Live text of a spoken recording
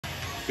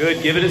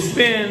Good, give it a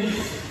spin.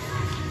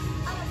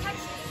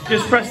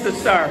 Just press the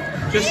star.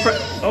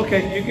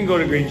 Okay, you can go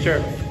to green,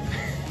 sure.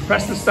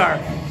 Press the star.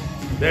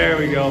 There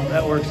we go,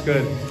 that works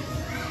good.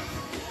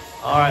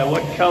 All right,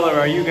 what color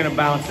are you gonna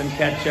bounce and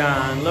catch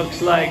on?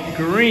 Looks like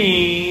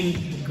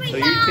green. So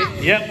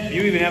yep,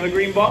 you even have a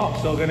green ball.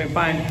 So gonna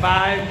find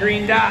 5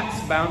 green dots,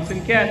 bounce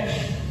and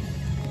catch.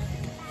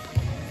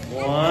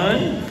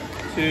 1,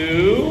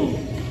 2,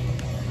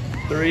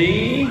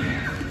 3,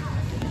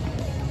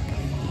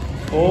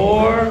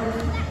 4,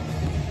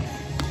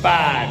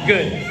 5.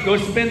 Good. Go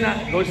spin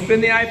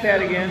the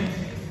iPad again.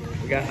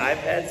 We got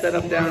iPad set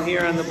up down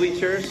here on the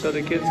bleachers so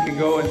the kids can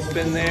go and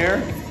spin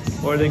there,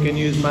 or they can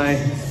use my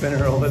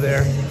spinner over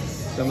there.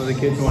 Some of the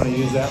kids want to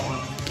use that one.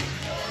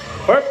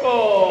 Purple.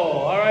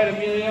 All right,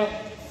 Amelia.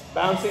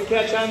 Bounce and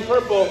catch on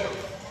purple.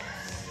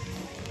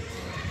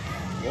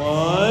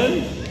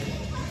 1.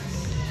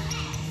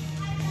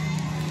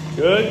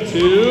 Good.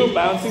 2.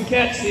 Bounce and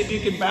catch. See if you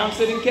can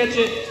bounce it and catch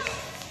it.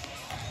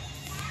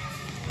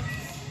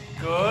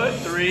 Good.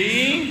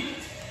 3.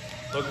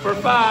 Look for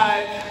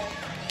 5.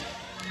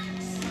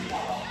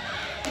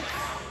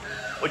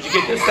 What'd you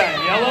get this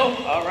time? Yellow?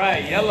 All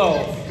right,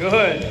 yellow.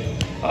 Good.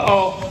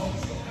 Uh-oh.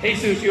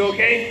 Jesus, you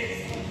okay?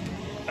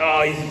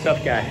 Oh, he's a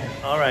tough guy.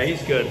 All right,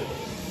 he's good.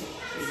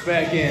 He's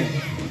back in.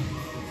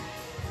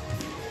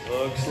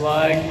 Looks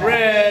like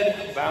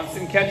red. Bounce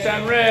and catch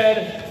on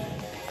red.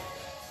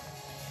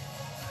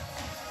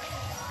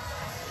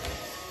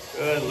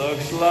 Good.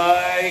 Looks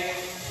like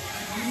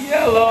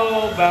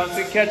yellow. Bounce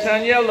and catch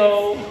on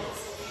yellow.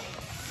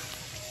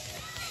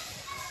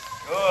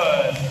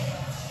 Good.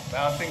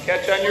 Bounce and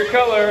catch on your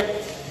color.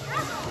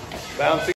 Bounce and